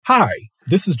Hi,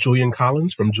 this is Julian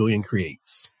Collins from Julian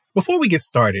Creates. Before we get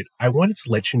started, I wanted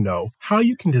to let you know how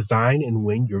you can design and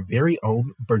win your very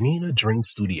own Bernina Dream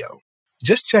Studio.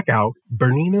 Just check out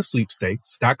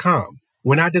BerninaSweepstakes.com.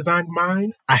 When I designed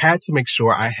mine, I had to make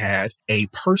sure I had a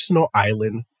personal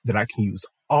island that I can use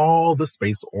all the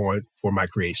space on for my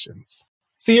creations.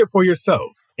 See it for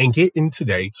yourself and get in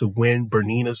today to win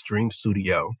Bernina's Dream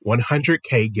Studio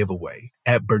 100K giveaway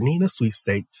at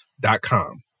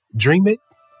BerninaSweepstakes.com. Dream it,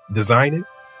 design it,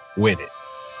 win it.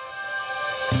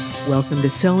 Welcome to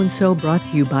So-and-So, brought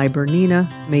to you by Bernina,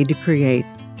 made to create.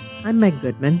 I'm Meg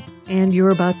Goodman, and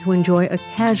you're about to enjoy a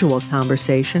casual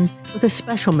conversation with a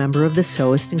special member of the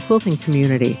sewist and quilting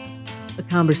community. A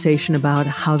conversation about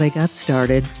how they got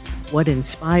started, what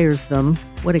inspires them,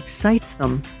 what excites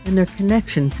them, and their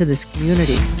connection to this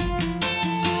community.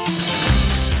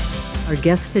 Our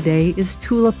guest today is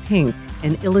Tula Pink,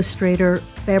 an illustrator,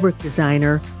 fabric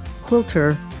designer,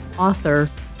 quilter, author,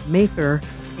 maker,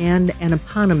 and an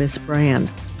eponymous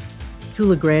brand.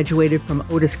 Tula graduated from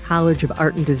Otis College of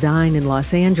Art and Design in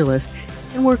Los Angeles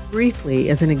and worked briefly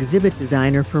as an exhibit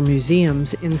designer for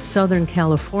museums in Southern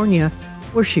California,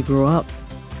 where she grew up.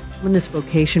 When this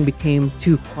vocation became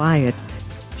too quiet,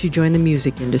 she joined the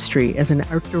music industry as an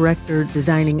art director,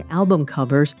 designing album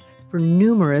covers for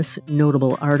numerous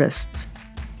notable artists.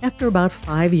 After about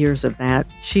 5 years of that,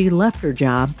 she left her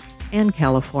job and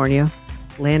California,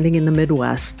 landing in the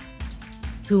Midwest.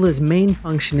 Tula's main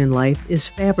function in life is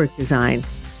fabric design,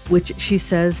 which she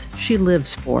says she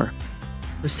lives for.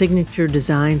 Her signature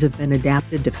designs have been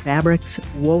adapted to fabrics,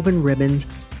 woven ribbons,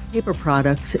 paper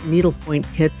products, needlepoint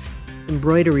kits,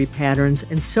 embroidery patterns,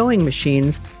 and sewing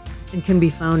machines, and can be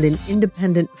found in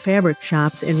independent fabric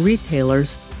shops and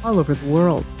retailers all over the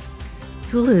world.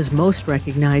 Tula is most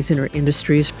recognized in her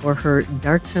industries for her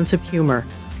dark sense of humor,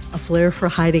 a flair for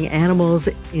hiding animals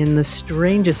in the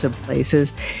strangest of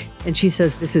places, and she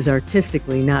says this is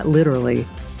artistically, not literally,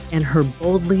 and her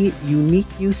boldly unique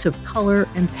use of color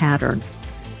and pattern.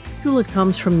 Tula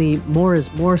comes from the more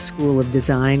is more school of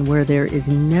design, where there is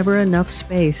never enough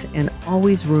space and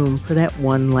always room for that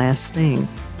one last thing.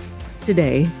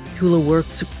 Today, Tula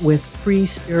works with Free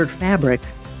Spirit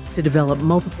Fabrics to develop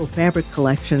multiple fabric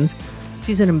collections.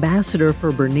 She's an ambassador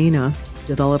for Bernina,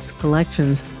 develops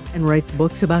collections, and writes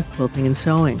books about quilting and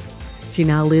sewing. She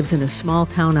now lives in a small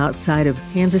town outside of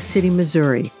Kansas City,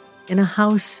 Missouri, in a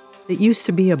house that used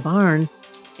to be a barn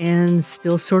and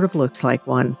still sort of looks like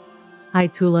one. Hi,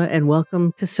 Tula, and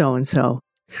welcome to So-and-So.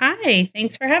 Hi,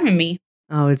 thanks for having me.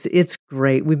 Oh, it's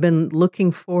great. We've been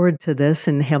looking forward to this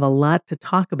and have a lot to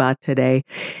talk about today.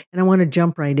 And I want to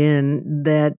jump right in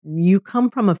that you come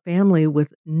from a family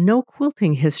with no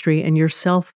quilting history and you're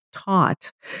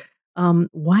self-taught.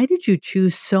 Why did you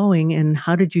choose sewing and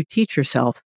how did you teach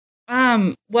yourself?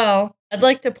 Well, I'd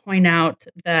like to point out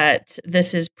that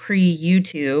this is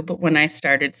pre-YouTube when I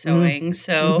started sewing.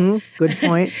 So good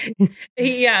point.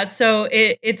 Yeah, so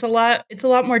it's a lot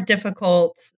more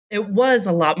difficult. It was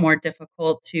a lot more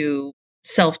difficult to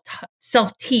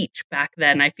self-teach back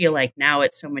then. I feel like now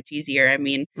it's so much easier. I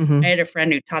mean, I had a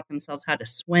friend who taught themselves how to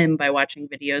swim by watching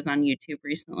videos on YouTube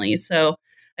recently. So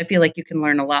I feel like you can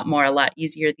learn a lot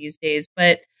easier these days.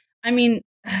 But I mean,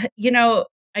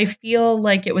 I feel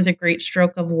like it was a great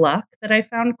stroke of luck that I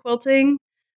found quilting.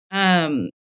 I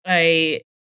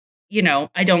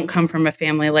don't come from a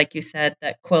family, like you said,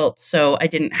 that quilts. So I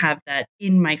didn't have that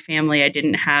in my family. I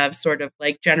didn't have sort of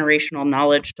like generational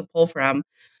knowledge to pull from.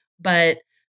 But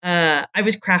I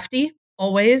was crafty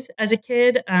always as a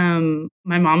kid. My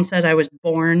mom said I was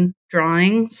born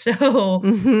drawing. So,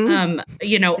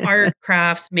 art,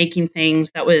 crafts, making things,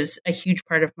 that was a huge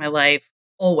part of my life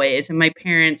always. And my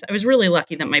parents, I was really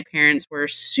lucky that my parents were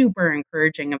super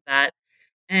encouraging of that.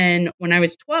 And when I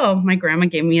was 12, my grandma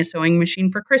gave me a sewing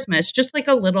machine for Christmas, just like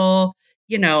a little,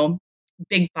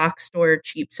 big box store,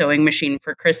 cheap sewing machine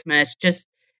for Christmas, just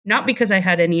not because I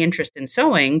had any interest in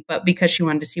sewing, but because she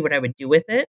wanted to see what I would do with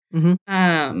it.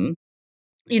 I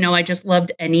just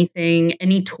loved anything,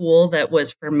 any tool that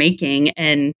was for making,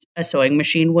 and a sewing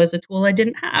machine was a tool I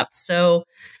didn't have. So,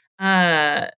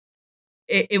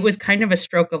 it was kind of a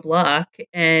stroke of luck,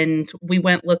 and we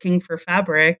went looking for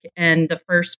fabric, and the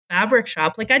first fabric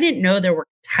shop, I didn't know there were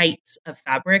types of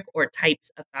fabric or types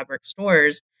of fabric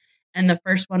stores. And the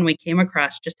first one we came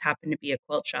across just happened to be a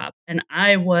quilt shop. And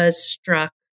I was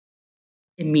struck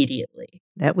immediately.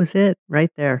 That was it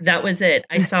right there. That was it.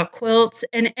 I saw quilts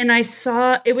and I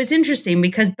saw, it was interesting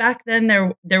because back then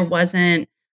there wasn't,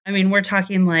 we're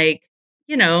talking early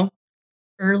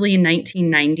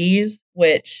 1990s,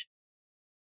 which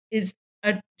is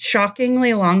a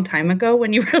shockingly long time ago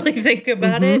when you really think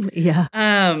about it. Yeah.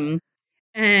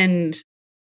 And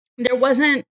there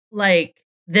wasn't like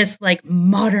this like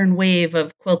modern wave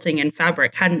of quilting and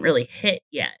fabric hadn't really hit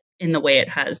yet in the way it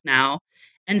has now.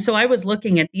 And so I was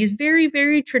looking at these very,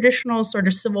 very traditional sort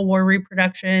of Civil War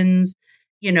reproductions,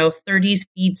 30s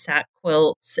feed sat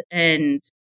quilts. And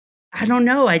I don't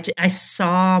know, I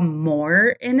saw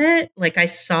more in it. Like I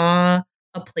saw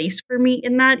a place for me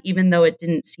in that, even though it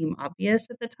didn't seem obvious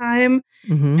at the time.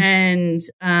 Mm-hmm.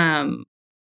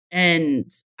 And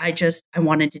I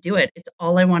wanted to do it. It's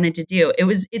all I wanted to do.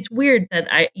 It's weird that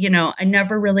I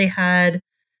never really had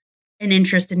an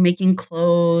interest in making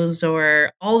clothes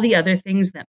or all the other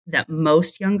things that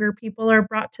most younger people are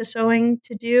brought to sewing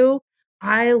to do.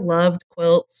 I loved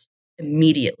quilts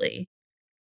immediately,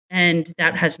 and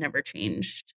that has never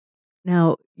changed.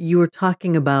 Now, you were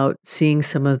talking about seeing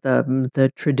some of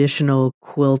the traditional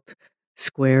quilt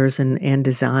squares and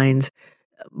designs.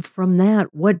 From that,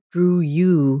 what drew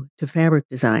you to fabric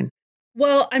design?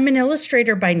 Well, I'm an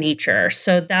illustrator by nature,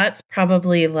 so that's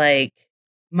probably like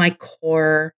my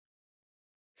core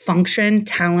function,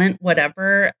 talent,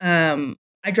 whatever.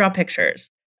 I draw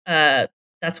pictures.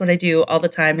 That's what I do all the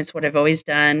time. It's what I've always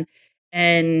done.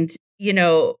 And,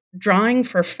 drawing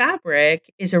for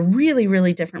fabric is a really,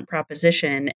 really different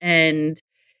proposition. And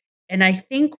I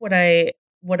think what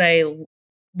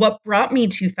brought me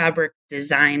to fabric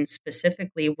design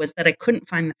specifically was that I couldn't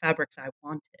find the fabrics I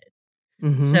wanted.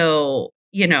 Mm-hmm. So,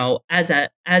 as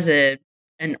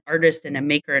an artist and a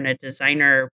maker and a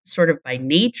designer sort of by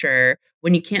nature,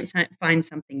 when you can't find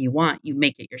something you want, you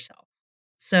make it yourself.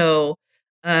 So,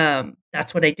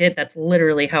 that's what I did. That's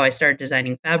literally how I started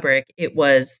designing fabric. It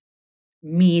was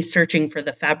me searching for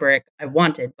the fabric I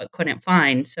wanted but couldn't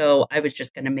find. So I was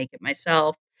just going to make it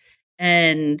myself.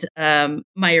 And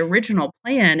my original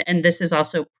plan, and this is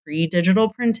also pre-digital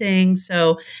printing.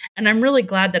 So, and I'm really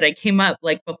glad that I came up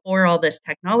like before all this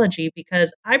technology,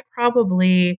 because I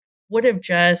probably would have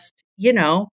just,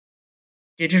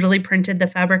 digitally printed the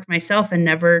fabric myself and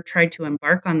never tried to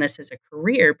embark on this as a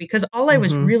career, because all I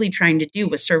was really trying to do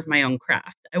was serve my own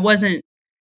craft. I wasn't,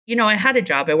 I had a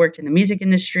job. I worked in the music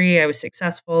industry. I was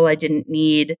successful. I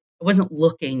wasn't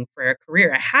looking for a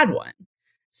career. I had one.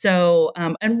 So,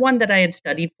 and one that I had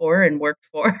studied for and worked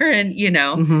for, and,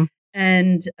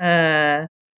 and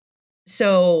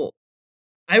so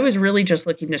I was really just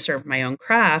looking to serve my own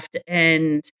craft.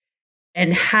 And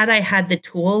had I had the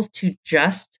tools to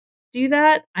just do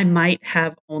that, I might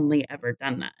have only ever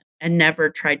done that and never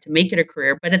tried to make it a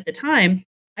career. But at the time,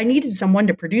 I needed someone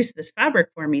to produce this fabric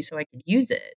for me so I could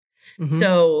use it.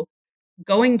 So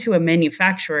going to a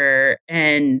manufacturer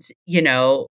and,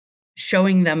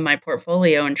 showing them my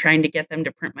portfolio and trying to get them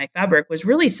to print my fabric was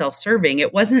really self-serving.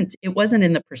 It wasn't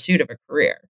in the pursuit of a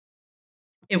career.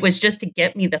 It was just to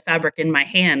get me the fabric in my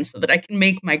hand so that I can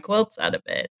make my quilts out of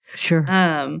it. Sure.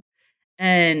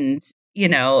 And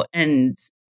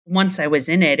once I was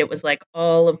in it, it was like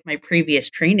all of my previous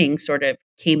training sort of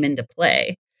came into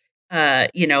play. As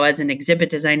an exhibit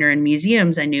designer in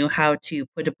museums, I knew how to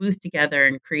put a booth together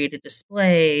and create a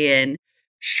display and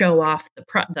show off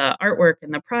the artwork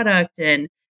and the product. And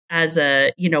as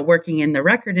working in the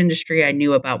record industry, I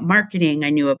knew about marketing, I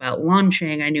knew about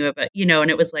launching, I knew about, and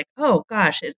it was like, oh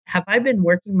gosh, have I been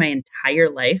working my entire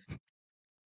life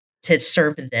to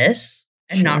serve this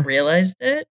and not realized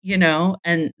it,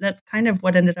 and that's kind of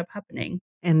what ended up happening.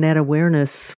 And that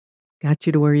awareness got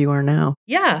you to where you are now.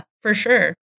 Yeah, for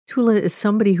sure. Tula is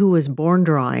somebody who was born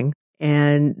drawing,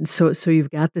 and so you've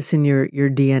got this in your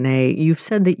DNA. You've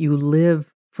said that you live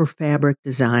for fabric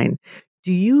design.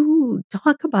 Do you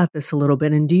talk about this a little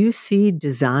bit, and do you see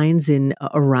designs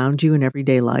around you in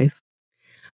everyday life?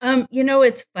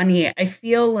 It's funny. I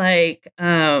feel like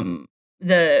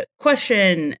the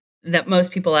question that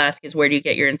most people ask is, where do you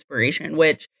get your inspiration?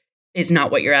 Which is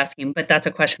not what you're asking, but that's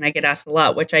a question I get asked a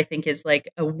lot, which I think is like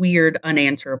a weird,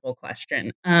 unanswerable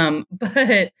question.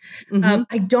 But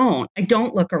I don't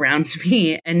look around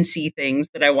me and see things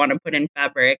that I want to put in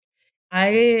fabric.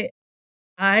 I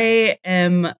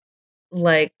am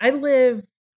like, I live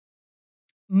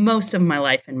most of my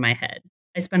life in my head.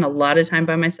 I spend a lot of time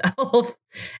by myself,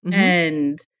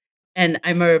 and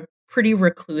I'm a pretty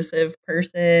reclusive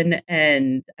person,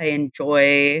 and I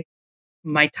enjoy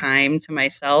my time to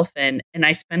myself, and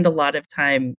I spend a lot of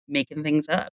time making things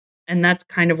up, and that's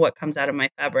kind of what comes out of my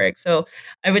fabric. So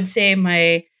I would say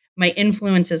my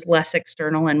influence is less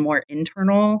external and more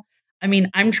internal. I mean,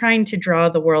 I'm trying to draw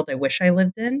the world I wish I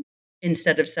lived in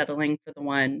instead of settling for the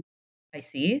one I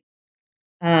see.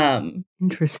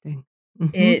 Interesting.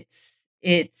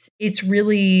 It's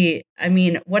really, I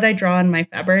mean, what I draw in my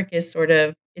fabric is sort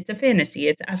of, it's a fantasy.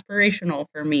 It's aspirational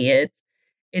for me.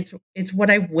 It's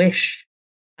what I wish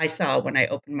I saw when I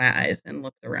opened my eyes and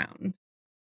looked around.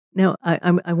 Now,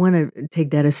 I want to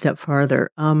take that a step farther.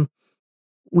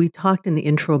 We talked in the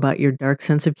intro about your dark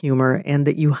sense of humor and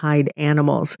that you hide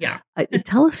animals. Yeah.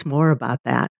 Tell us more about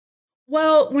that.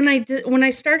 Well, when I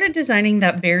started designing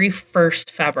that very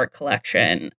first fabric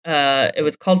collection, it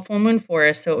was called Full Moon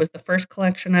Forest. So it was the first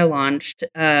collection I launched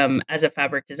as a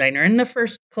fabric designer, and the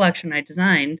first collection I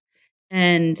designed.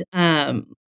 And and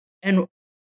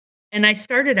and I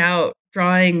started out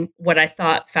drawing what I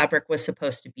thought fabric was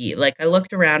supposed to be. Like I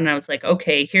looked around and I was like,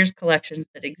 okay, here's collections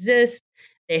that exist.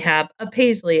 They have a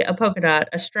paisley, a polka dot,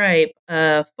 a stripe,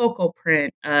 a focal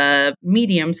print, a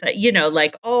medium set,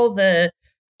 like all the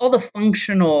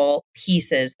functional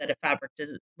pieces that a fabric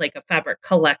does, like a fabric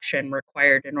collection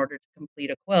required in order to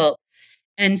complete a quilt.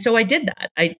 And so I did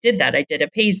that. I did a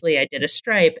paisley, I did a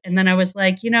stripe. And then I was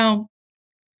like,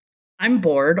 I'm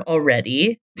bored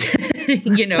already,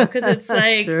 because it's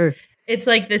like, Sure. it's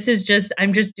like, this is just,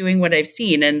 I'm just doing what I've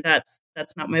seen, and that's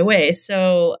not my way.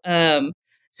 So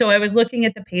I was looking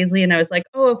at the paisley and I was like,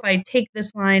 oh, if I take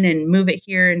this line and move it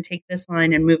here and take this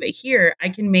line and move it here, I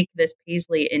can make this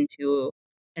paisley into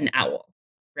an owl,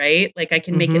 right? Like I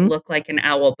can make it Mm-hmm. look like an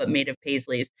owl, but made of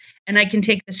paisleys. And I can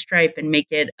take the stripe and make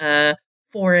it a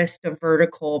forest of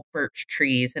vertical birch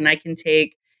trees. And I can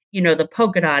take, the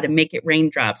polka dot and make it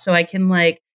raindrops. So I can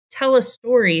like tell a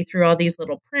story through all these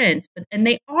little prints, and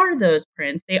they are those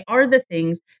prints. They are the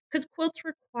things, because quilts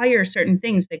require certain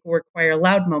things. They require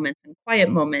loud moments and quiet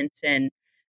moments and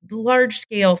large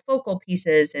scale focal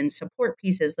pieces and support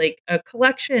pieces. Like a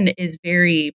collection is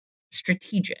very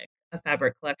strategic. A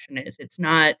fabric collection is. It's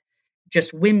not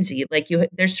just whimsy. Like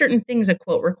there's certain things a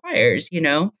quilt requires,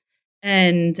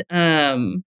 and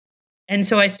and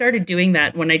so I started doing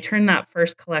that when I turned that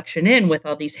first collection in with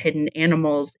all these hidden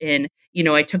animals in,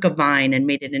 I took a vine and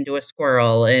made it into a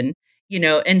squirrel, and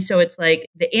so it's like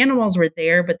the animals were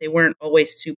there, but they weren't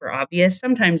always super obvious.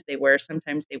 Sometimes they were,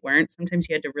 sometimes they weren't. Sometimes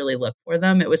you had to really look for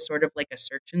them. It was sort of like a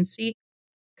search and seek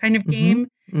kind of Mm-hmm. game.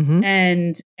 Mm-hmm.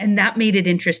 And that made it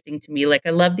interesting to me. Like I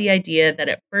love the idea that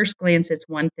at first glance it's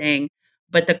one thing,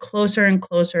 but the closer and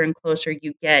closer and closer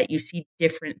you get, you see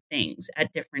different things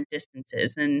at different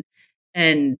distances.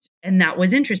 And that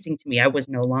was interesting to me. I was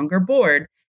no longer bored.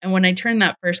 And when I turned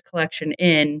that first collection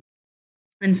in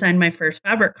and signed my first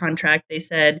fabric contract, they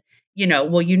said,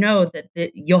 well,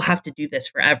 that you'll have to do this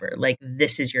forever. Like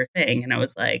this is your thing. And I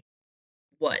was like,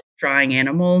 what, drawing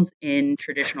animals in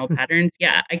traditional patterns?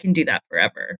 Yeah, I can do that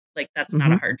forever. Like that's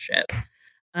not a hardship.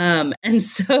 And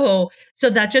so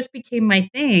that just became my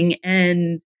thing.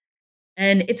 And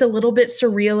it's a little bit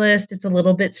surrealist, it's a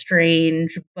little bit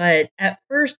strange, but at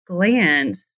first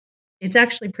glance, it's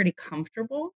actually pretty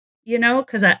comfortable,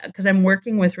 because I'm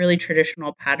working with really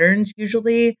traditional patterns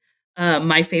usually.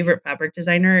 My favorite fabric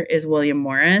designer is William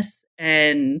Morris,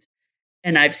 and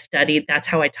I've studied, that's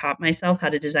how I taught myself how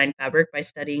to design fabric, by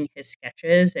studying his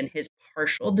sketches and his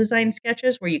partial design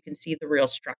sketches where you can see the real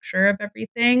structure of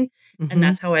everything. And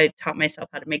that's how I taught myself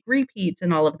how to make repeats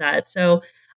and all of that. So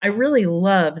I really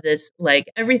love this. Like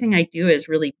everything I do is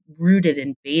really rooted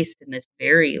and based in this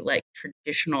very like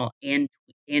traditional and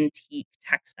antique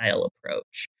textile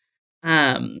approach.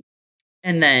 Um,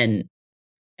 and then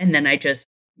I just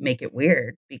make it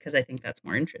weird because I think that's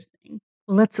more interesting.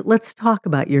 Well, let's talk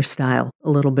about your style a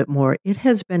little bit more. It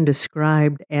has been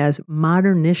described as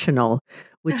modernitional,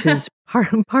 which is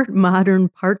part modern,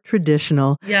 part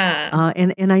traditional. Yeah.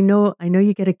 And I know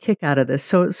you get a kick out of this.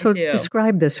 So do.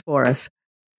 describe this for us.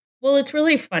 Well, it's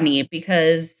really funny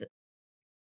because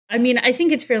I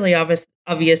think it's fairly obvious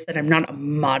that I'm not a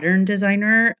modern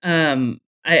designer.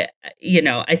 I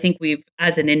think we've,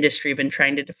 as an industry, been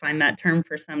trying to define that term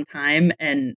for some time,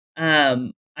 and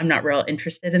I'm not real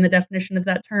interested in the definition of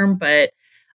that term, but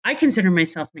I consider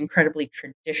myself an incredibly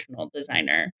traditional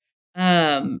designer.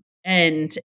 And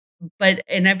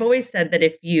I've always said that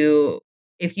if you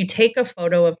take a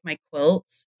photo of my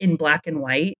quilts in black and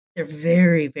white, they're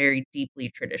very, very deeply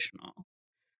traditional.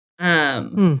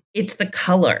 It's the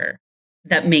color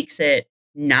that makes it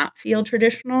not feel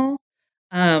traditional.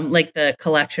 Like the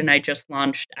collection I just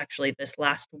launched actually this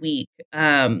last week,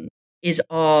 is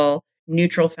all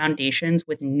neutral foundations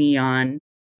with neon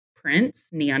prints,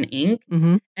 neon ink.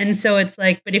 Mm-hmm. And so it's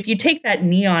like, but if you take that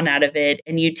neon out of it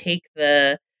and you take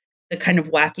the kind of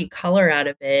wacky color out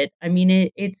of it,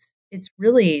 it's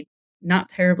really not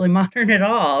terribly modern at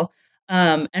all.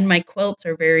 And my quilts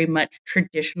are very much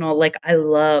traditional. Like I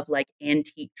love like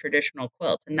antique traditional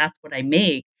quilts, and that's what I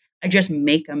make. I just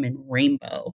make them in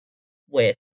rainbow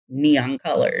with neon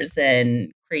colors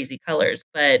and crazy colors.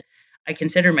 But I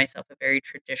consider myself a very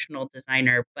traditional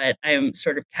designer, but I'm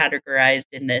sort of categorized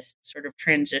in this sort of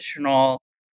transitional.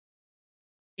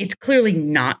 It's clearly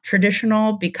not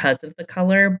traditional because of the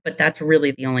color, but that's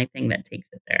really the only thing that takes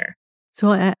it there.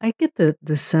 So I get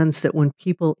the sense that when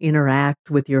people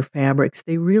interact with your fabrics,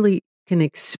 they really can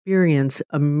experience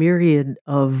a myriad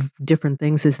of different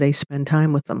things as they spend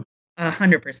time with them.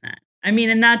 100%. I mean,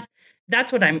 and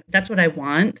that's what I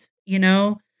want, you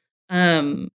know?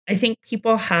 I think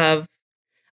people have,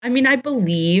 I mean, I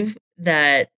believe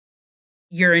that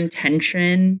your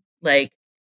intention, like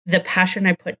the passion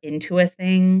I put into a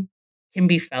thing can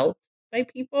be felt by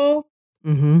people.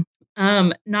 Mm-hmm.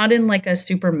 Not in like a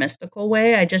super mystical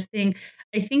way. I think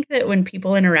that when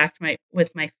people interact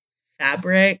with my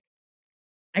fabric,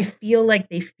 I feel like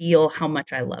they feel how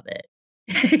much I love it.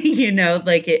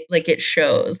 Like it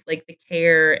shows, like the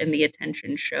care and the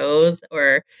attention shows,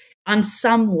 or on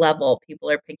some level people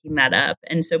are picking that up.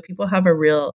 And so people have a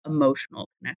real emotional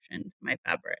connection to my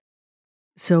fabric.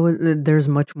 So there's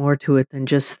much more to it than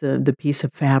just the piece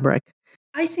of fabric.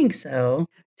 I think so.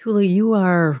 Tula, you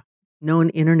are known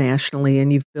internationally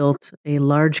and you've built a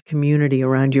large community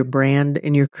around your brand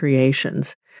and your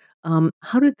creations.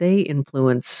 How do they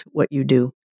influence what you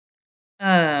do?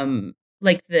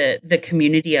 Like the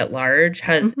community at large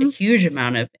has a Mm-hmm. huge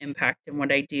amount of impact in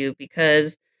what I do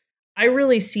because I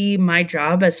really see my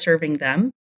job as serving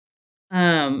them.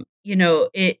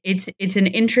 It's an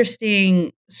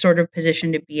interesting sort of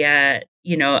position to be at,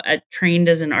 trained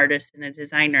as an artist and a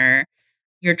designer.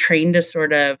 You're trained to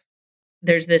sort of,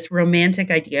 there's this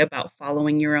romantic idea about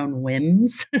following your own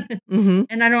whims. Mm-hmm.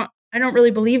 And I don't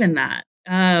really believe in that.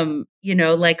 I'm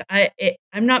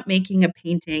not making a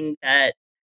painting that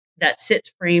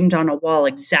sits framed on a wall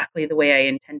exactly the way I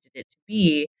intended it to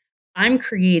be. I'm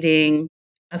creating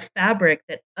a fabric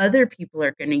that other people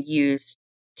are going to use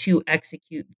to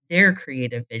execute their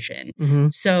creative vision. Mm-hmm.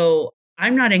 So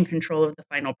I'm not in control of the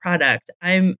final product.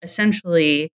 I'm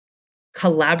essentially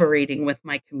collaborating with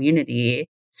my community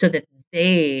so that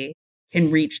they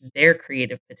can reach their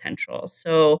creative potential.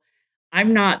 So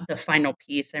I'm not the final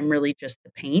piece. I'm really just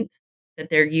the paint that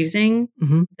they're using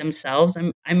Mm-hmm. themselves.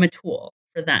 I'm a tool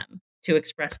for them to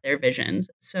express their visions.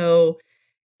 So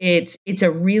it's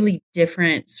a really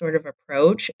different sort of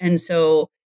approach. And so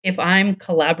if I'm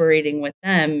collaborating with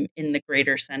them in the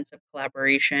greater sense of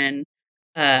collaboration,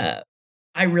 uh,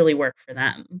 I really work for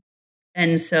them.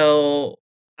 And so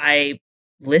I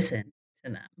listen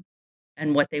to them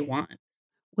and what they want.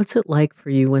 What's it like for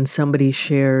you when somebody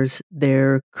shares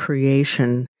their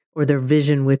creation or their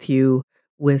vision with you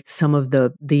with some of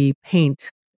the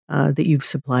paint that you've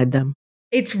supplied them?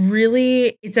 It's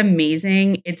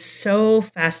amazing. It's so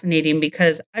fascinating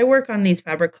because I work on these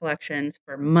fabric collections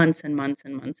for months and months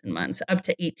and months and months, up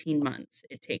to 18 months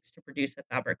it takes to produce a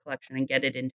fabric collection and get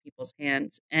it into people's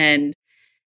hands. And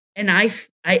I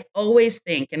always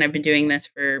think, and I've been doing this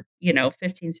for,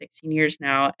 15, 16 years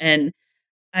now, and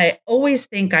I always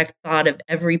think I've thought of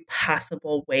every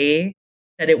possible way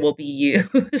that it will be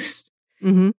used,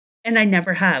 Mm-hmm. and I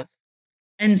never have.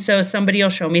 And so somebody will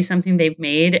show me something they've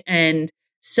made, and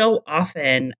so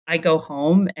often I go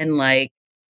home and like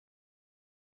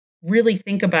really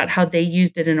think about how they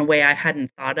used it in a way I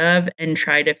hadn't thought of and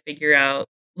try to figure out,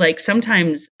 like,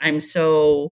 sometimes I'm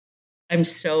so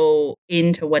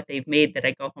into what they've made that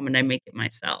I go home and I make it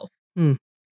myself Mm.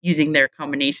 using their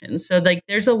combinations. So like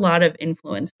there's a lot of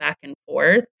influence back and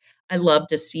forth. I love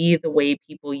to see the way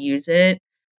people use it.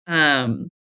 Um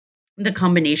the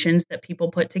combinations that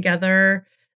people put together,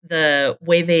 the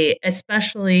way they,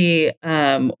 especially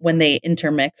when they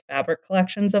intermix fabric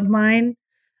collections of mine.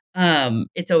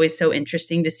 It's always so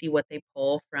interesting to see what they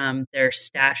pull from their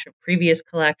stash of previous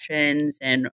collections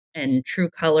and True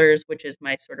Colors, which is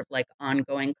my sort of like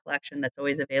ongoing collection that's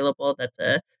always available. That's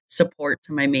a support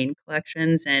to my main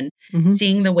collections, and Mm-hmm.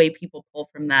 seeing the way people pull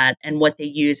from that and what they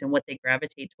use and what they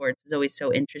gravitate towards is always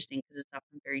so interesting because it's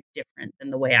often very different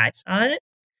than the way I saw it.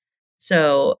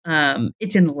 So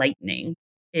it's enlightening,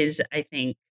 is I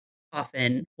think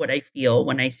often what I feel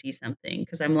when I see something,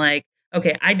 because I'm like,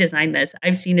 okay, I designed this.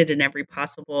 I've seen it in every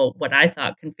possible what I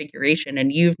thought configuration,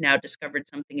 and you've now discovered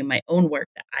something in my own work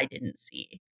that I didn't see.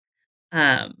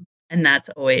 And that's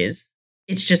always,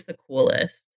 it's just the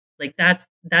coolest. Like that's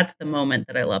the moment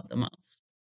that I love the most.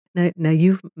 Now,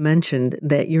 you've mentioned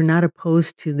that you're not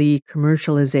opposed to the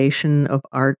commercialization of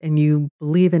art and you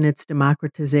believe in its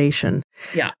democratization.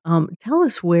 Yeah. Tell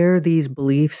us where these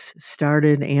beliefs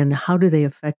started and how do they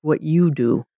affect what you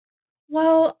do?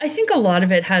 Well, I think a lot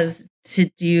of it has to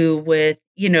do with,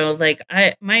 like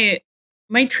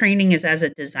my training is as a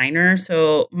designer.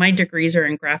 So my degrees are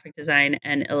in graphic design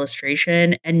and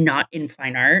illustration and not in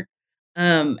fine art.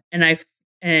 And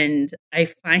I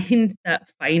find that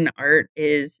fine art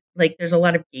is like there's a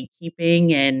lot of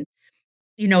gatekeeping and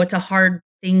it's a hard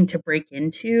thing to break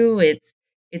into.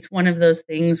 It's one of those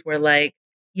things where like,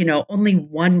 only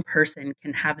one person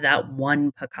can have that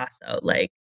one Picasso. Like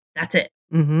that's it.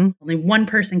 Mm-hmm. Only one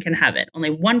person can have it. Only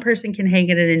one person can hang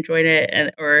it and enjoy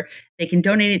it, or they can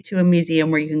donate it to a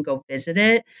museum where you can go visit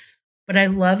it. But I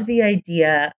love the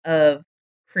idea of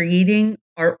creating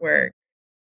artwork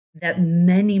that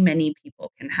many, many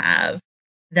people can have,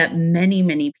 that many,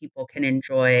 many people can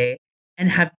enjoy and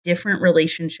have different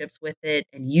relationships with it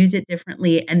and use it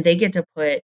differently. And they get to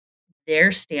put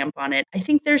their stamp on it. I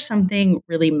think there's something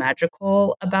really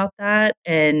magical about that.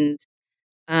 And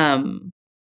um,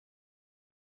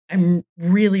 I'm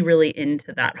really, really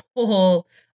into that whole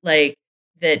like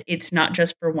that it's not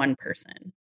just for one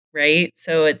person, right?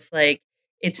 So it's like,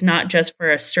 it's not just for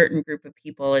a certain group of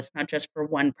people. It's not just for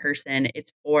one person.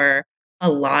 It's for a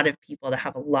lot of people to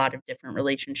have a lot of different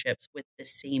relationships with the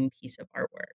same piece of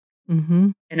artwork. Mm-hmm.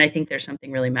 And I think there's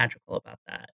something really magical about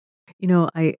that.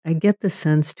 I get the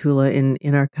sense, Tula,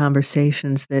 in our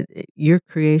conversations that your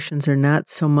creations are not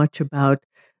so much about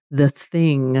the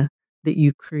thing that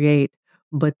you create,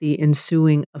 but the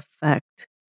ensuing effect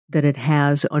that it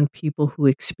has on people who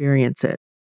experience it.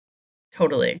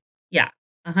 Totally. Yeah,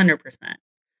 100%.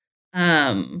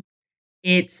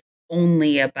 It's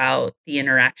only about the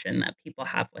interaction that people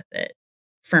have with it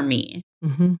for me.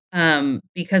 Mm-hmm.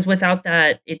 Because without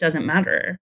that, it doesn't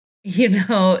matter.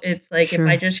 It's like Sure.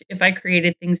 if I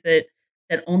created things that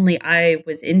only I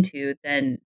was into,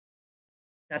 then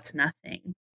that's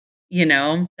nothing.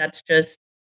 That's just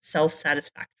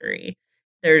self-satisfactory.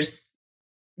 There's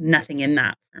nothing in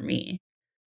that for me.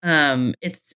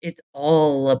 It's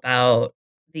all about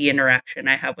the interaction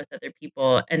I have with other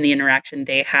people and the interaction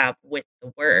they have with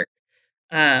the work.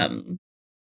 Um,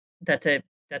 that's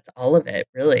all of it,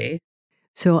 really.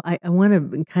 So I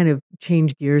want to kind of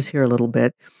change gears here a little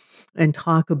bit and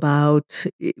talk about,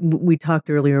 we talked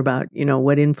earlier about,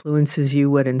 what influences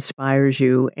you, what inspires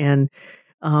you. And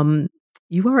um,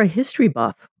 you are a history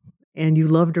buff and you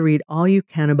love to read all you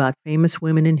can about famous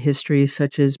women in history,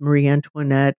 such as Marie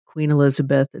Antoinette, Queen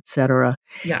Elizabeth, etc.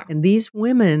 Yeah. And these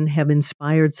women have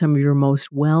inspired some of your most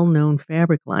well-known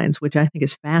fabric lines, which I think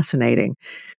is fascinating.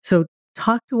 So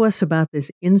talk to us about this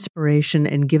inspiration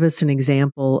and give us an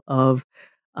example of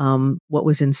what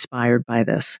was inspired by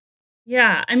this.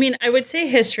 Yeah, I mean, I would say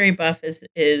history buff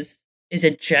is a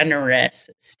generous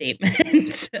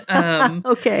statement.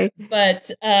 Okay. But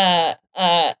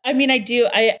I mean,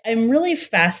 I'm really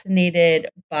fascinated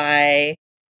by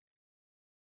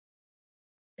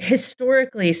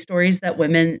historically stories about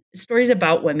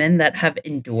women that have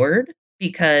endured,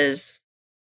 because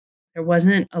there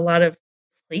wasn't a lot of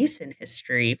place in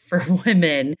history for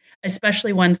women,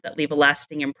 especially ones that leave a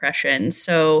lasting impression.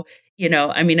 So,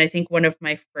 I mean, I think one of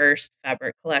my first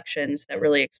fabric collections that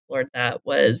really explored that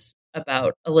was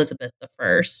about Elizabeth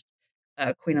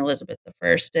I, Queen Elizabeth I,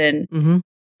 Mm-hmm.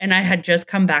 and I had just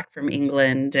come back from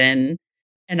England, and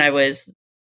I was,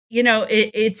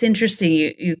 it's interesting.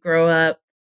 You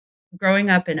growing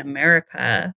up in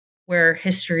America where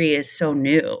history is so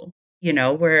new.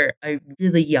 We're a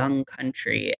really young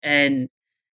country. And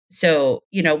so,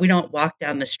 we don't walk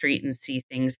down the street and see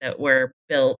things that were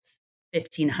built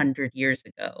 1,500 years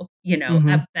ago, Mm-hmm.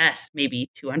 at best, maybe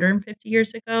 250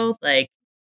 years ago. Like,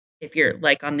 if you're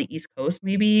like on the East Coast,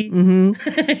 maybe, but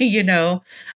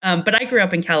I grew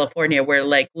up in California where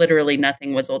like literally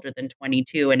nothing was older than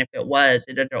 22. And if it was,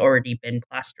 it had already been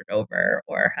plastered over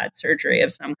or had surgery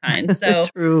of some kind. So,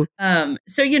 True.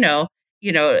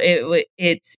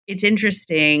 it's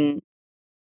interesting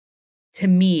to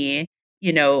me,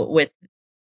 with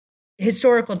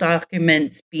historical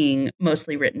documents being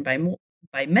mostly written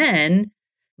by men,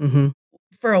 Mm-hmm.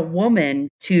 for a woman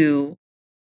to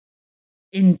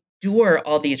endure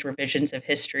all these revisions of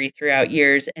history throughout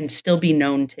years and still be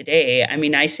known today. I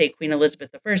mean, I say Queen Elizabeth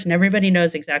I, and everybody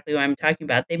knows exactly what I'm talking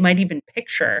about. They might even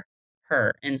picture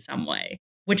her in some way,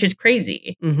 which is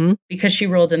crazy Mm-hmm. because she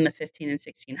ruled in the 15 and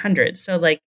 1600s. So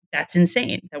like, that's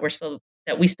insane that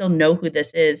we still know who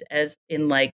this is as in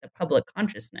like the public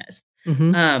consciousness.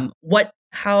 Mm-hmm.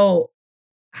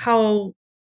 How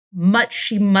much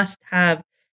she must have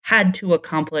had to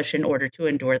accomplish in order to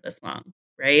endure this long,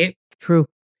 right? True.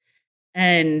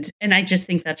 And I just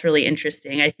think that's really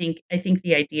interesting. I think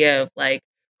the idea of like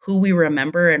who we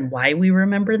remember and why we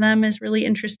remember them is really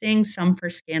interesting. Some for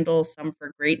scandal, some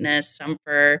for greatness, some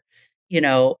for,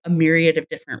 a myriad of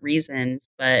different reasons.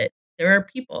 But there are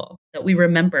people that we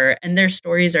remember and their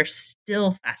stories are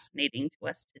still fascinating to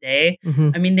us today. Mm-hmm.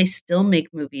 I mean, they still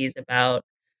make movies about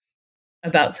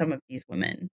some of these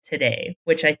women today,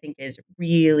 which I think is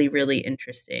really, really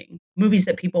interesting. Movies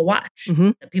that people watch,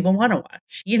 Mm-hmm. that people want to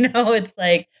watch. You know, it's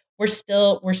like we're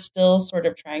still sort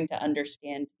of trying to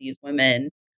understand these women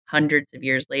hundreds of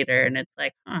years later. And it's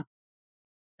like,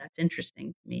 that's interesting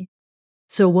to me.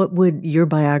 So what would your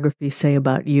biography say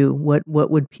about you? What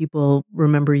would people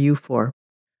remember you for?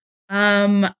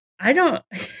 I don't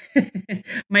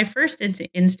my first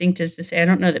instinct is to say I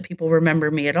don't know that people remember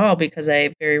me at all because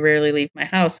I very rarely leave my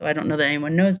house, so I don't know that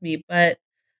anyone knows me, but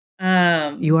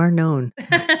You are known.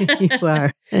 You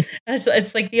are.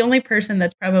 it's like the only person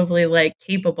that's probably like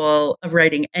capable of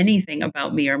writing anything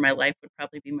about me or my life would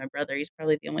probably be my brother. He's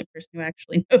probably the only person who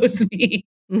actually knows me.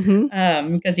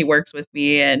 Mm-hmm. Because he works with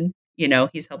me and, you know,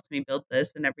 he's helped me build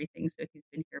this and everything. So he's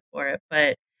been here for it.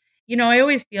 But, you know, I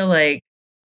always feel like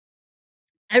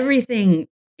everything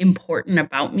important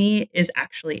about me is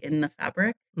actually in the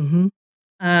fabric.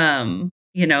 Mm-hmm.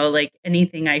 You know, like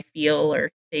anything I feel or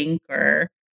think or,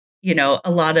 you know,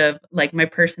 a lot of like my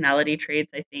personality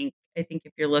traits, I think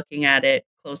if you're looking at it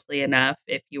closely enough,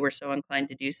 if you were so inclined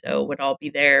to do so, would all be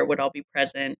there, would all be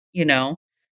present, you know.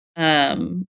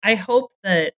 I hope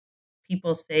that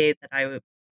people say that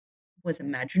was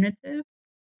imaginative,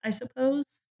 I suppose.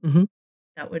 Mm-hmm.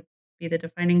 That would be the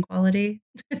defining quality.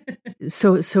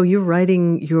 So you're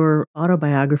writing your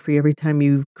autobiography every time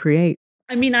you create.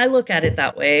 I mean, I look at it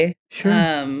that way. Sure.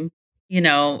 You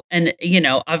know, and you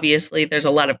know, obviously there's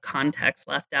a lot of context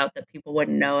left out that people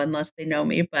wouldn't know unless they know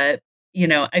me, but you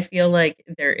know, I feel like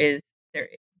there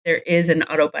there is an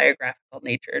autobiographical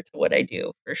nature to what I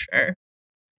do for sure.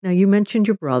 Now, you mentioned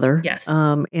your brother, Yes.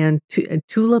 and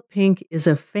Tula Pink is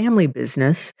a family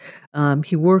business.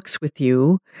 He works with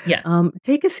you. Yes.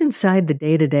 Take us inside the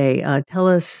day to day. Tell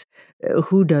us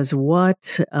who does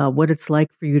what it's like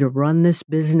for you to run this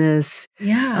business.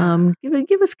 Yeah.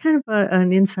 Give us kind of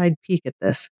an inside peek at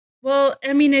this. Well,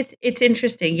 I mean, it's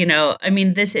interesting, you know. I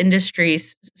mean, this industry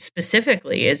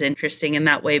specifically is interesting in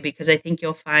that way because I think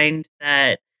you'll find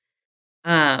that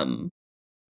um,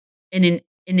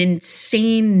 an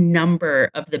insane number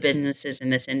of the businesses in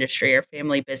this industry are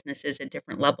family businesses at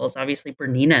different levels. Obviously,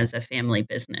 Bernina is a family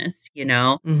business, you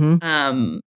know.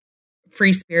 Mm-hmm.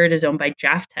 Free Spirit is owned by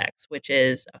Jaftex, which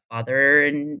is a father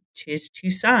and his two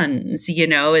sons. You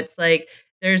know, it's like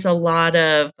there's a lot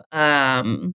of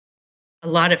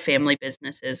family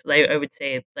businesses. Like I would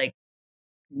say, like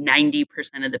 90%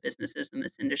 of the businesses in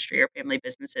this industry are family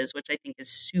businesses, which I think is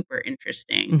super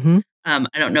interesting. Mm-hmm.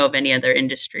 I don't know of any other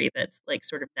industry that's like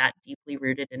sort of that deeply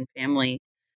rooted in family.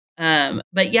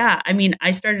 But yeah, I mean,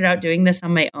 I started out doing this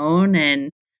on my own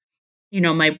and, you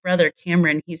know, my brother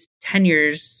Cameron, he's 10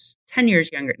 years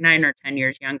younger, 9 or 10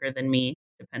 years younger than me,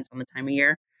 depends on the time of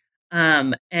year.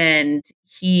 And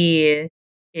he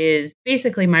is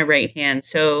basically my right hand.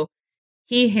 So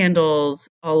he handles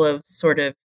all of sort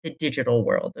of the digital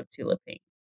world of Tula Pink.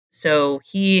 So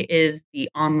he is the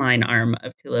online arm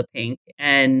of Tula Pink,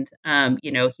 and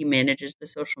you know, he manages the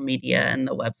social media and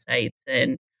the websites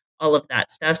and all of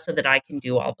that stuff, so that I can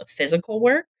do all the physical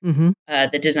work, Mm-hmm.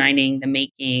 the designing, the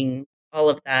making, all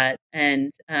of that,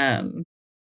 and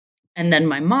then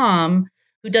my mom,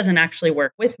 who doesn't actually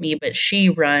work with me, but she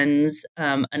runs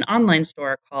an online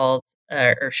store called,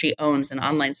 or she owns an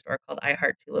online store called I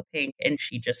Heart Tula Pink, and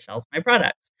she just sells my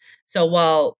products. So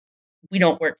while we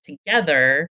don't work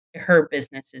together, her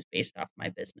business is based off my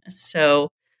business. So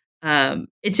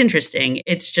it's interesting.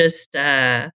 It's just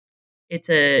it's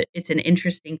an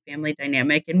interesting family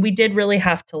dynamic, and we did really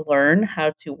have to learn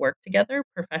how to work together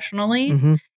professionally.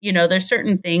 Mm-hmm. You know, there's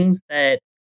certain things that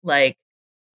like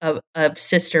a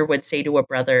sister would say to a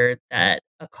brother that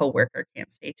a coworker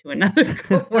can't say to another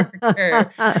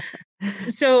coworker.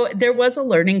 So there was a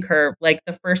learning curve. Like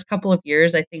the first couple of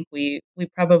years, I think we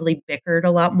probably bickered a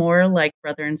lot more, like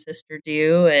brother and sister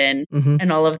do, Mm-hmm.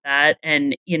 and all of that.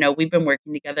 And you know, we've been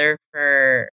working together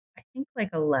for I think like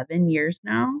 11 years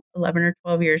now, 11 or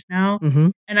 12 years now. Mm-hmm.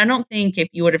 And I don't think if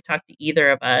you would have talked to either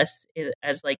of us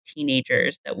as like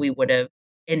teenagers that we would have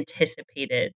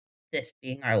anticipated this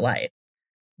being our life,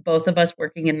 both of us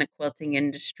working in the quilting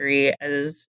industry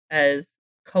as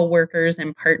coworkers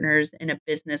and partners in a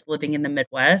business living in the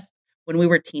Midwest. When we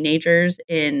were teenagers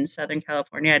in Southern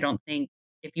California, I don't think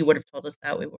if you would have told us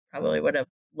that, we would have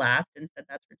laughed and said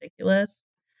that's ridiculous.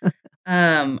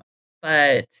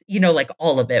 But you know, like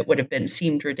all of it would have been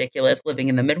seemed ridiculous living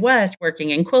in the Midwest,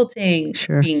 working in quilting,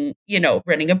 Sure. being, you know,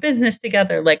 running a business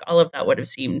together, like all of that would have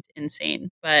seemed insane.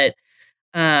 But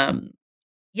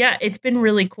yeah, it's been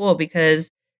really cool because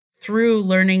through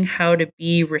learning how to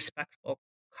be respectful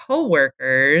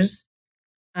coworkers,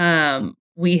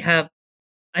 we have,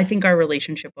 I think our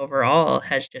relationship overall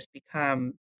has just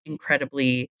become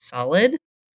incredibly solid.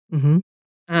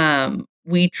 Mm-hmm.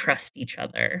 We trust each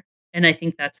other. And I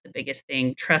think that's the biggest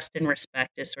thing. Trust and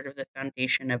respect is sort of the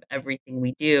foundation of everything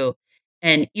we do.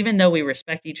 And even though we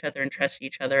respect each other and trust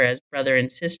each other as brother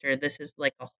and sister, this is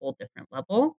like a whole different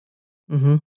level.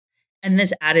 Mm-hmm. And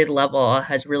this added level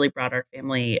has really brought our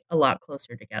family a lot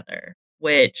closer together,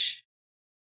 which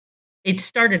it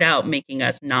started out making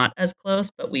us not as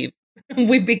close, but we've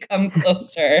become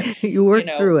closer. You worked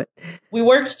through it. We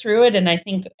worked through it, and I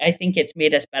think it's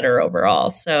made us better overall.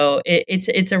 So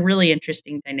it's a really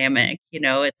interesting dynamic.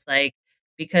 It's like,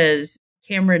 because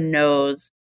Cameron knows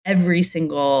every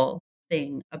single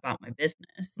thing about my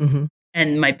business, Mm-hmm.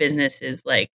 and my business is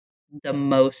like the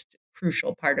most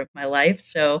crucial part of my life.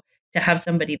 So to have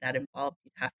somebody that involved,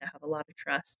 you have to have a lot of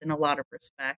trust and a lot of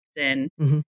respect, and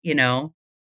Mm-hmm.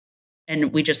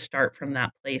 and we just start from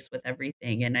that place with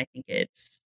everything. And I think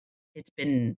it's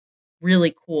been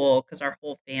really cool because our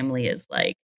whole family is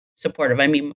like supportive. I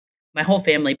mean, my whole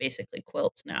family basically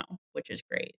quilts now, which is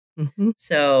great. Mm-hmm.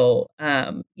 So,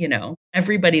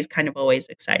 everybody's kind of always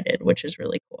excited, which is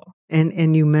really cool.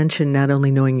 And you mentioned not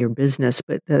only knowing your business,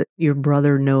 but that your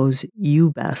brother knows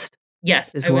you best.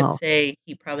 Yes, as I well. would say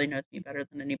he probably knows me better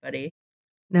than anybody.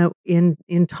 Now, in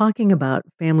talking about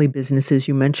family businesses,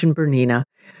 you mentioned Bernina,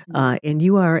 and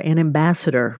you are an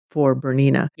ambassador for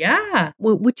Bernina. Yeah.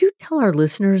 Would you tell our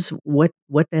listeners what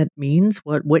that means?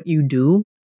 What you do?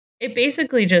 It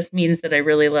basically just means that I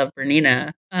really love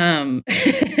Bernina. But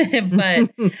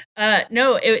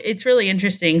no, it's really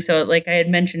interesting. So, like I had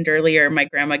mentioned earlier, my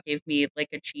grandma gave me like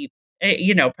a cheap,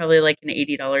 probably like an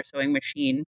 $80 sewing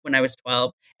machine when I was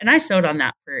 12. And I sewed on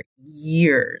that for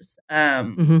years,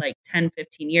 like 10,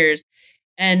 15 years.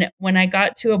 And when I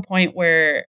got to a point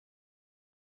where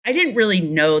I didn't really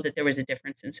know that there was a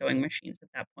difference in sewing machines at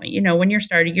that point. When you're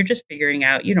starting, you're just figuring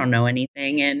out, you don't know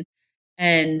anything.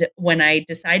 And when I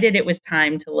decided it was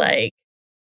time to like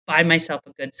buy myself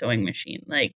a good sewing machine,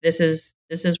 like this is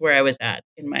where I was at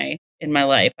in my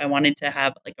life. I wanted to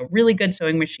have like a really good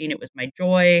sewing machine. It was my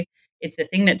joy. It's the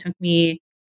thing that took me,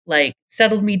 like,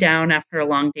 settled me down after a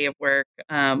long day of work,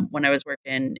 when I was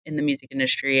working in the music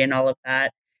industry and all of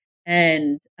that.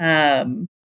 And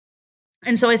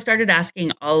so I started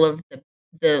asking all of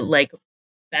the like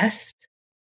best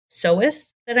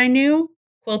sewists that I knew,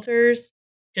 quilters,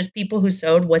 just people who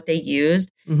sewed, what they used.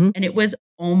 Mm-hmm. And it was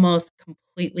almost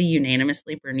completely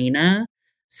unanimously Bernina.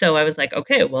 So I was like,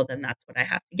 okay, well, then that's what I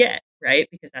have to get, right?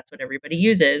 Because that's what everybody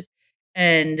uses.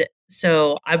 And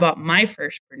so I bought my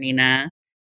first Bernina,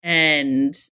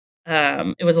 and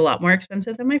it was a lot more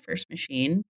expensive than my first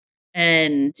machine.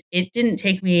 And it didn't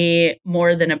take me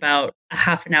more than about a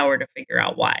half an hour to figure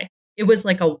out why. It was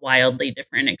like a wildly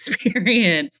different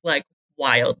experience, like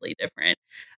wildly different.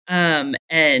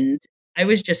 And I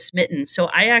was just smitten. So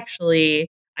I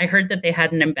heard that they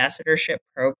had an ambassadorship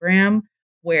program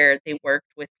where they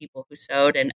worked with people who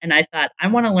sewed. And I thought, I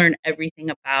want to learn everything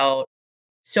about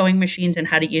sewing machines and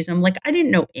how to use them. Like, I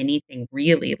didn't know anything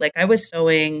really. Like, I was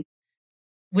sewing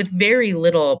with very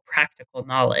little practical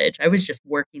knowledge. I was just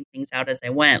working things out as I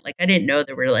went. Like, I didn't know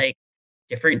there were like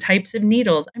different types of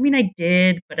needles. I mean, I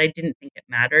did, but I didn't think it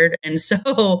mattered. And so,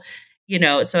 so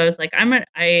I was like,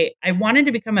 I wanted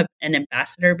to become an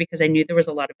ambassador because I knew there was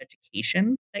a lot of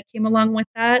education that came along with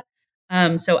that.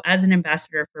 So as an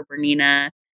ambassador for Bernina,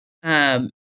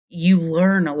 you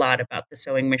learn a lot about the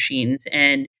sewing machines,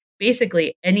 and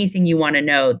basically anything you want to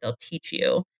know, they'll teach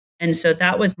you. And so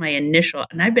that was my initial,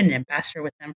 and I've been an ambassador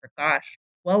with them for, gosh,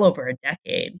 well over a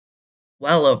decade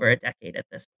at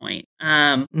this point.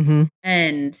 Mm-hmm.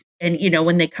 And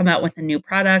when they come out with a new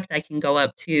product, I can go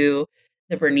up to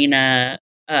the Bernina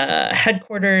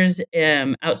headquarters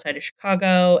outside of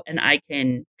Chicago, and I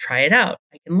can try it out.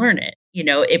 I can learn it.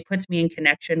 It puts me in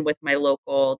connection with my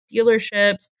local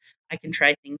dealerships. I can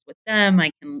try things with them.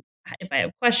 If I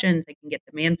have questions, I can get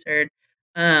them answered.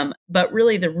 But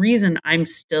really, the reason I'm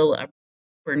still a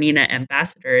Bernina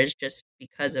ambassador is just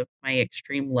because of my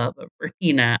extreme love of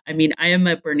Bernina. I mean, I am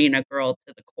a Bernina girl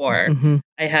to the core. Mm-hmm.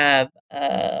 I have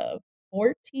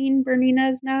 14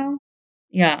 Berninas now.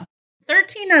 Yeah.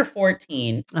 13 or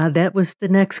 14. That was the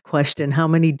next question. How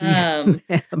many do you have?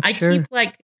 I keep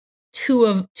like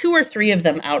two or three of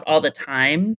them out all the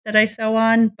time that I sew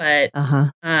on, but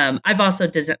I've also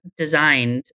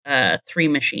designed 3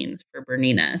 machines for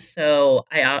Bernina. So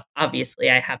I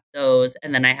have those,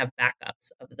 and then I have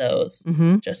backups of those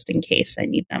just in case I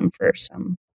need them for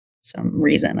some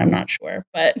reason. I'm not sure,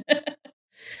 but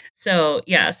So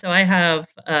yeah, so I have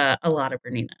a lot of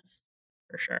Berninas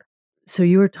for sure. So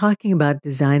you were talking about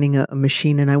designing a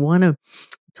machine, and I want to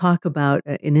talk about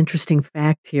an interesting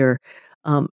fact here.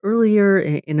 Earlier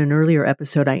in an earlier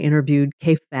episode, I interviewed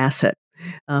Kay Fassett,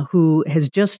 who has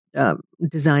just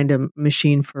designed a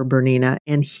machine for Bernina,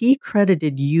 and he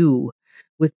credited you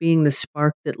with being the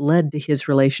spark that led to his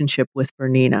relationship with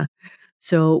Bernina.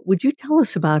 So, would you tell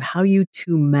us about how you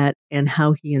two met and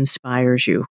how he inspires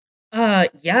you?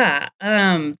 Yeah,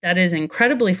 that is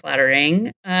incredibly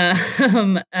flattering.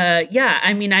 Yeah,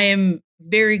 I mean, I am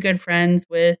very good friends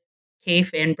with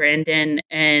Kafe and Brandon,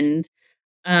 and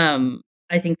um,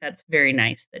 I think that's very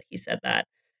nice that he said that.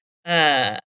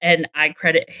 And I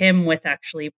credit him with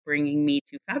actually bringing me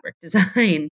to fabric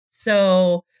design.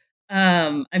 So,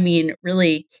 I mean,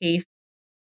 really, Kafe,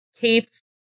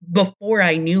 before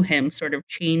I knew him, sort of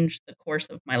changed the course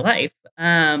of my life.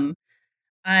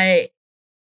 I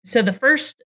so the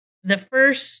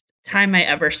first time I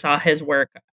ever saw his work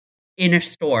in a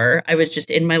store, I was just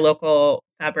in my local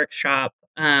fabric shop.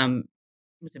 It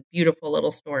was a beautiful little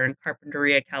store in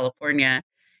Carpinteria, California,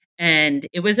 and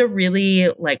it was a really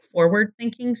like forward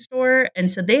thinking store. And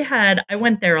so I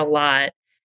went there a lot,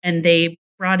 and they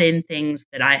brought in things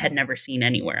that I had never seen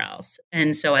anywhere else.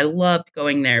 And so I loved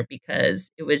going there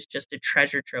because it was just a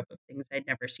treasure trove of things I'd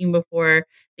never seen before.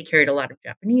 They carried a lot of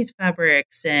Japanese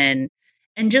fabrics and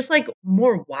just like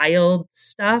more wild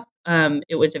stuff.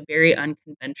 It was a very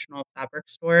unconventional fabric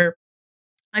store.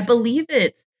 I believe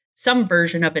it's some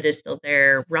version of it is still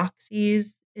there.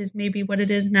 Roxy's is maybe what it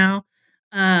is now.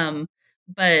 Um,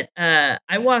 but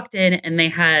I walked in and they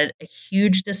had a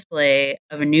huge display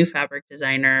of a new fabric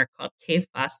designer called Kay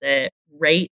Fawcett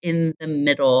right in the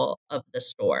middle of the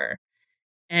store.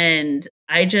 And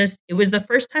it was the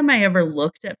first time I ever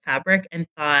looked at fabric and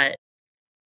thought,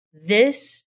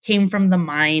 this came from the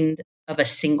mind of a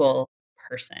single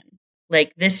person.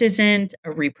 Like, this isn't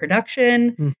a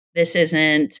reproduction. Mm. This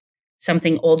isn't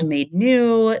something old made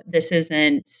new. This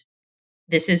isn't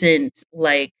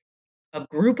like a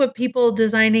group of people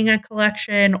designing a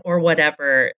collection or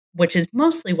whatever, which is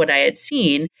mostly what I had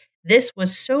seen. This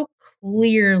was so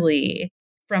clearly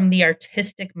from the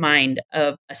artistic mind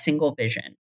of a single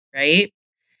vision, right?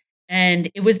 And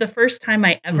it was the first time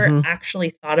I ever Mm-hmm. actually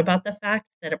thought about the fact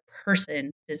that a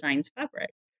person designs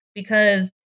fabric,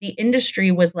 because the industry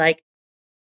was like,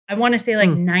 I want to say like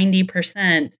Mm.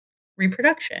 90%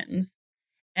 reproductions.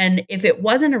 And if it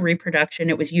wasn't a reproduction,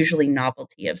 it was usually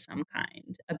novelty of some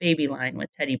kind, a baby line with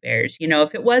teddy bears. You know,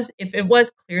 if it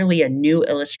was clearly a new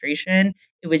illustration,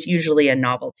 it was usually a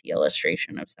novelty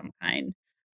illustration of some kind.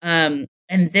 And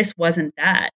this wasn't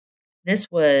that. This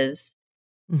was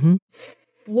Mm-hmm.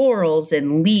 florals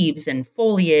and leaves and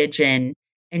foliage and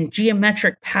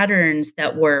geometric patterns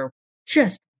that were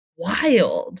just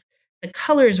wild. The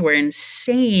colors were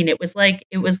insane. It was like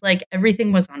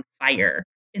everything was on fire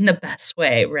in the best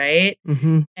way, right?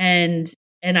 Mm-hmm. And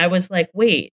and I was like,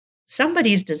 wait,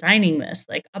 somebody's designing this.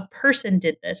 Like, a person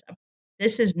did this.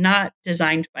 This is not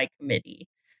designed by committee.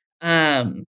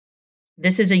 Um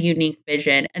this is a unique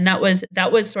vision, and that was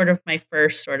sort of my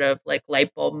first sort of like light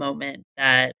bulb moment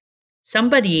that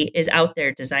somebody is out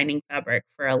there designing fabric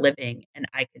for a living, and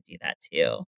I could do that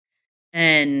too.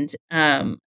 And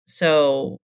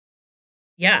so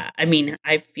yeah, I mean,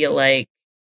 I feel like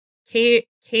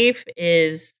Cave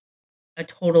is a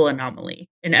total anomaly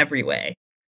in every way.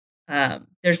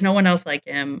 There's no one else like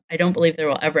him. I don't believe there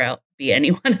will ever be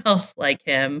anyone else like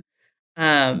him.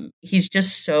 He's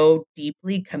just so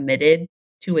deeply committed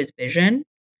to his vision.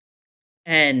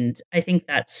 And I think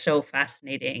that's so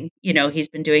fascinating. You know, he's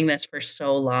been doing this for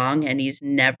so long, and he's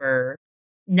never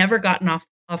gotten off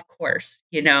course,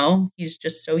 you know? He's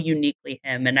just so uniquely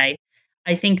him, and I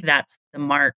think that's the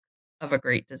mark of a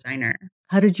great designer.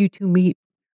 How did you two meet?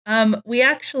 We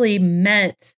actually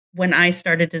met when I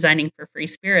started designing for Free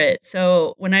Spirit.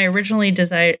 So when I originally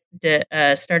started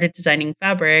designing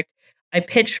fabric, I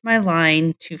pitched my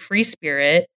line to Free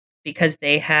Spirit because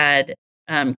they had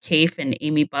Kafe and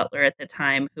Amy Butler at the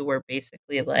time, who were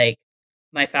basically like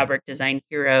my fabric design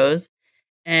heroes.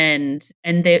 And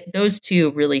those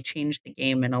two really changed the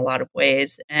game in a lot of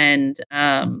ways. And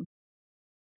I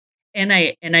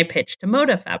pitched to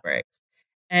Moda Fabrics.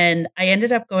 And I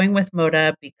ended up going with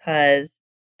Moda because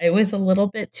I was a little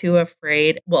bit too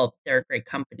afraid. Well, they're a great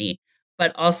company,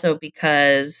 but also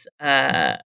because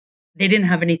they didn't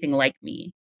have anything like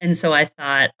me. And so I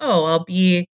thought, oh, I'll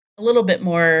be a little bit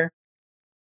more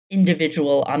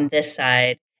individual on this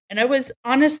side. And I was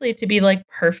honestly, to be like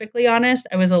perfectly honest,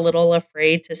 I was a little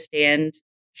afraid to stand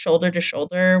shoulder to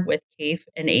shoulder with Kaif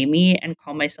and Amy and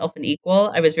call myself an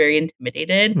equal, I was very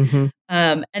intimidated. Mm-hmm.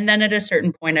 And then at a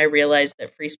certain point, I realized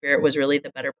that Free Spirit was really the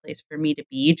better place for me to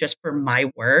be just for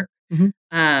my work.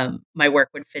 Mm-hmm. My work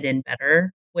would fit in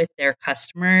better with their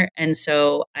customer. And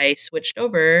so I switched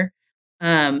over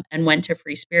and went to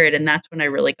Free Spirit. And that's when I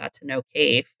really got to know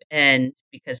Kaif. And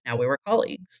because now we were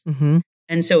colleagues. Mm-hmm.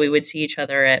 And so we would see each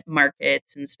other at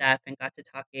markets and stuff and got to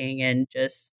talking and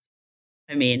just,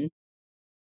 I mean,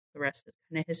 the rest is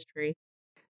kind of history.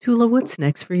 Tula, what's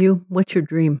next for you? What's your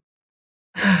dream?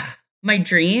 My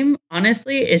dream,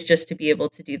 honestly, is just to be able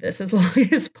to do this as long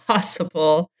as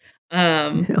possible.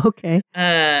 Okay.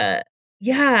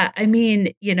 Yeah, I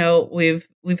mean,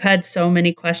 we've had so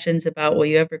many questions about, will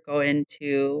you ever go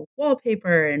into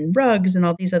wallpaper and rugs and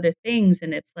all these other things?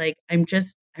 And it's like, I'm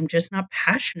just not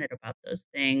passionate about those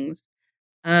things.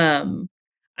 I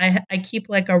keep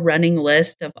like a running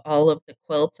list of all of the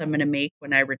quilts I'm going to make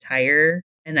when I retire,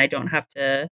 and I don't have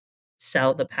to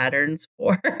sell the patterns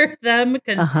for them,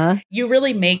 because you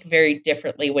really make very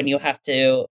differently when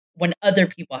other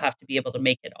people have to be able to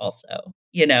make it also.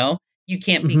 You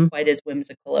can't be quite as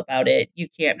whimsical about it. You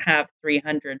can't have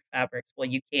 300 fabrics. Well,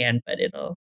 you can, but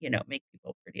it'll, make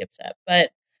people pretty upset. But,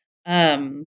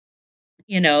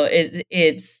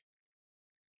 it's,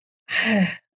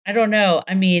 I don't know.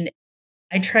 I mean,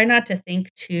 I try not to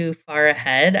think too far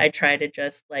ahead. I try to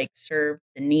just like serve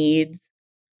the needs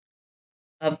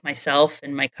of myself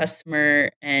and my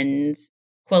customer and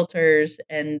quilters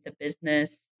and the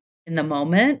business in the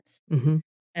moment. Mm-hmm.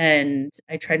 And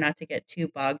I try not to get too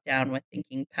bogged down with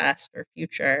thinking past or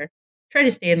future. Try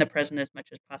to stay in the present as much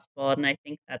as possible. And I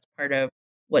think that's part of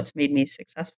what's made me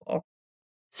successful.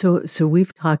 So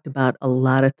we've talked about a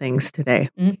lot of things today.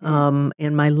 Mm-hmm.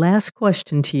 And my last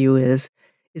question to you is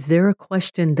there a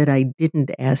question that I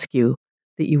didn't ask you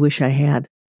that you wish I had?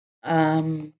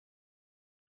 No.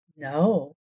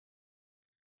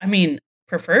 I mean,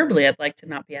 preferably I'd like to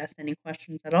not be asked any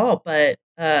questions at all, but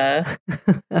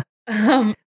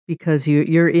because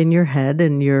you're in your head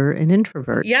and you're an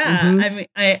introvert. Yeah, Mm-hmm. I mean,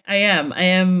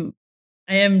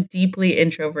 I am deeply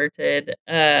introverted.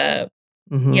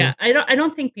 Mm-hmm. Yeah, I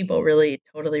don't think people really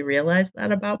totally realize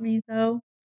that about me though,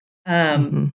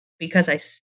 because I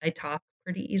talk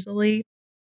pretty easily,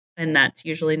 and that's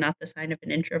usually not the sign of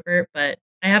an introvert. But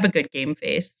I have a good game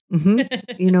face. Mm-hmm.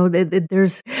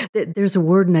 There's a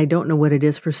word, and I don't know what it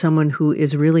is, for someone who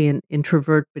is really an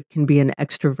introvert but can be an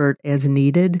extrovert as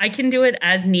needed. I can do it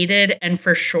as needed and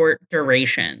for short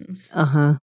durations.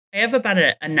 I have about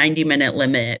a 90-minute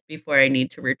limit before I need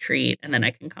to retreat, and then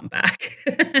I can come back.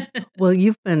 Well,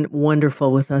 you've been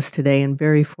wonderful with us today and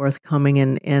very forthcoming.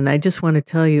 And I just want to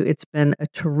tell you, it's been a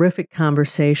terrific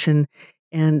conversation.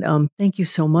 And thank you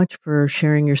so much for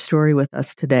sharing your story with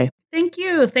us today. Thank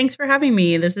you. Thanks for having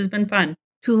me. This has been fun.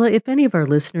 Tula, if any of our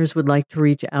listeners would like to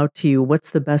reach out to you,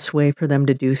 what's the best way for them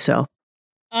to do so?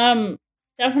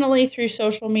 Definitely through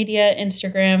social media,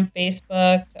 Instagram,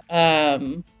 Facebook.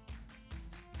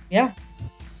 Yeah,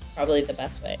 probably the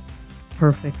best way.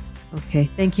 Perfect. Okay.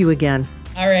 Thank you again.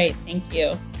 All right. Thank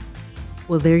you.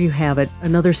 Well, there you have it.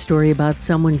 Another story about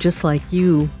someone just like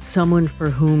you, someone for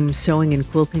whom sewing and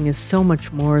quilting is so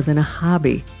much more than a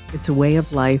hobby. It's a way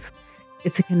of life.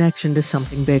 It's a connection to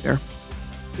something bigger.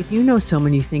 If you know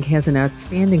someone you think has an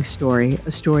outstanding story,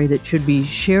 a story that should be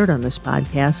shared on this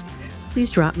podcast,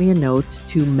 please drop me a note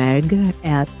to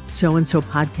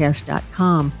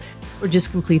meg@soandsopodcast.com or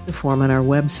just complete the form on our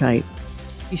website.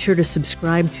 Be sure to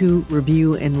subscribe to,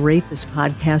 review, and rate this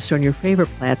podcast on your favorite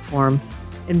platform,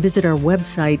 and visit our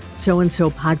website,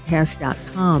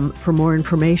 soandsopodcast.com, for more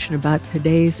information about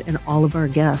today's and all of our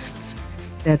guests.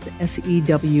 That's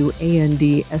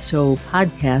SEWANDSO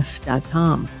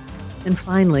podcast.com. And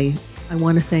finally, I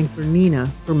want to thank Bernina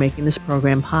for making this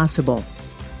program possible.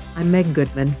 I'm Meg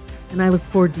Goodman, and I look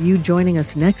forward to you joining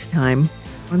us next time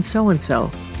on So and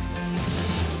So.